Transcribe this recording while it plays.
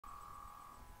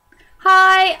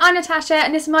Hi, I'm Natasha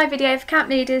and this is my video for Camp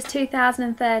Leaders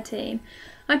 2013.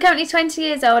 I'm currently 20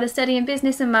 years old and studying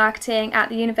business and marketing at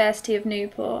the University of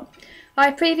Newport. I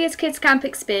have previous kids camp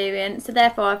experience, so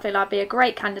therefore I feel I'd be a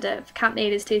great candidate for Camp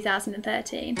Leaders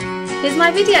 2013. Here's my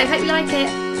video, hope you like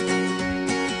it.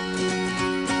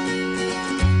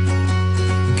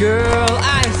 Girl,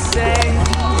 I say,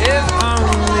 if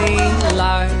only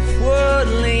life would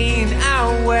lean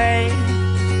our way,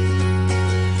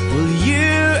 well, you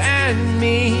and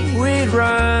me, we'd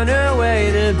run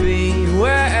away to be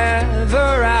wherever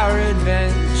our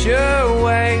adventure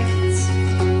waits,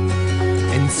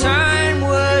 and time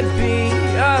would be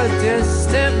a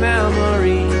distant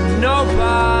memory.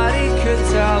 Nobody could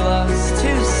tell us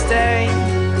to stay.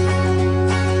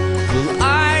 Well,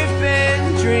 I've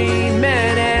been dreaming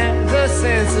ever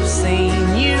since I've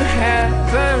seen you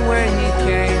happen when you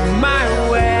came my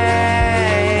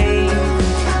way.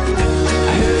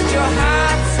 I heard your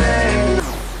heart say,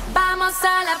 vamos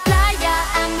a la playa,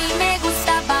 a mí me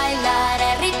gusta bailar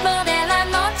el ritmo de la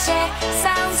noche,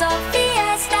 sounds of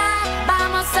fiesta.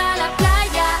 Vamos a la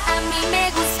playa, a mí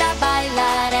me gusta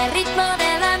bailar el ritmo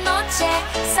de la noche,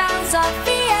 sounds of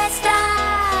fiesta.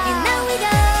 You know we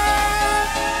go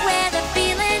where the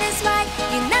feeling is right.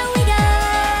 You know we go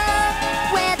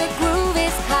where the groove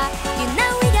is hot. You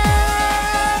know we go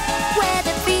where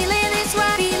the feeling is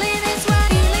right. Feeling is right.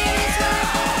 Feeling is right.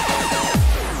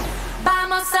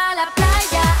 Vamos a la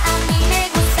playa, a mí me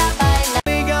gusta bailar.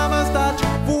 Liga mais tarde,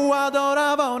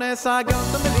 voadora nessa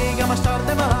gata. Me liga mais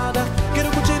tarde, balada. Quero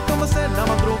curtir com você na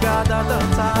madrugada,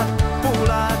 dançar,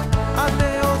 pular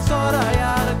até o sol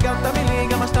raiar. Gata, me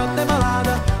liga mais tarde,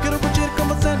 balada. Quero curtir com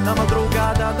você na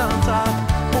madrugada, dançar,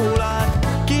 pular,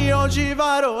 que hoje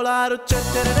vai rolar o tchê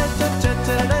tchê tchê tchê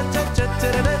tchê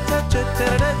tchê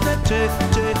tchê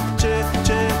tchê tchê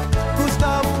tchê.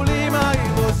 Gustavo Lima e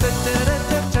você tchê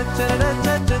tchê tchê tchê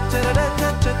tchê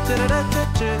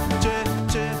tchê tchê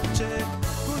tchê tchê.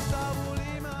 Gustavo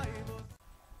Lima e você.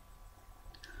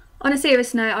 On a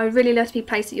serious note, I would really love to be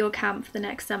placed at your camp for the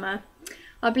next summer.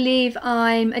 I believe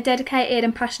I'm a dedicated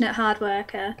and passionate hard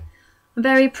worker. I'm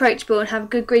very approachable and have a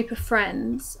good group of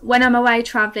friends. When I'm away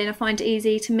travelling, I find it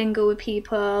easy to mingle with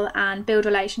people and build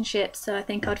relationships, so I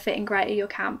think I'd fit in great at your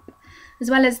camp. As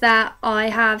well as that, I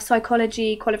have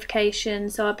psychology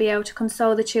qualifications, so I'll be able to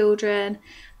console the children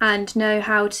and know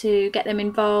how to get them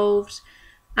involved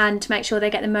and to make sure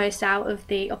they get the most out of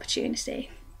the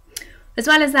opportunity. As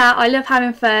well as that, I love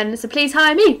having fun, so please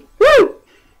hire me!